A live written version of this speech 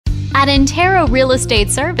At Intero Real Estate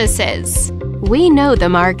Services, we know the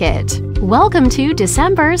market. Welcome to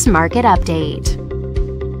December's Market Update.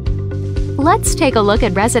 Let's take a look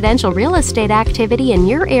at residential real estate activity in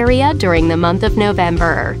your area during the month of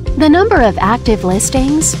November. The number of active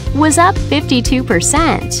listings was up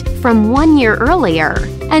 52% from 1 year earlier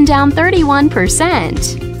and down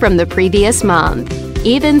 31% from the previous month.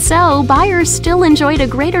 Even so, buyers still enjoyed a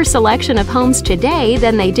greater selection of homes today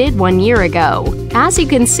than they did 1 year ago. As you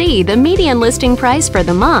can see, the median listing price for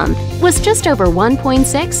the month was just over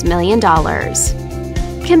 $1.6 million.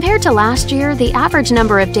 Compared to last year, the average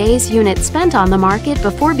number of days units spent on the market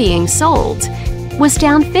before being sold was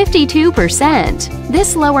down 52%.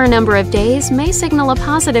 This lower number of days may signal a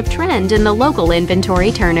positive trend in the local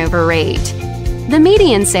inventory turnover rate. The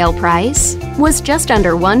median sale price was just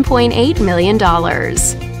under $1.8 million.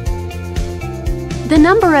 The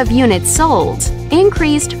number of units sold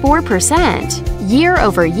increased 4% year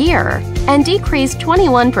over year and decreased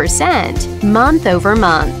 21% month over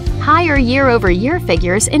month. Higher year-over-year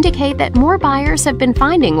figures indicate that more buyers have been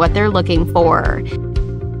finding what they're looking for.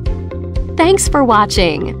 Thanks for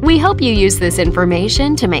watching. We hope you use this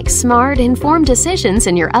information to make smart, informed decisions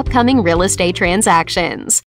in your upcoming real estate transactions.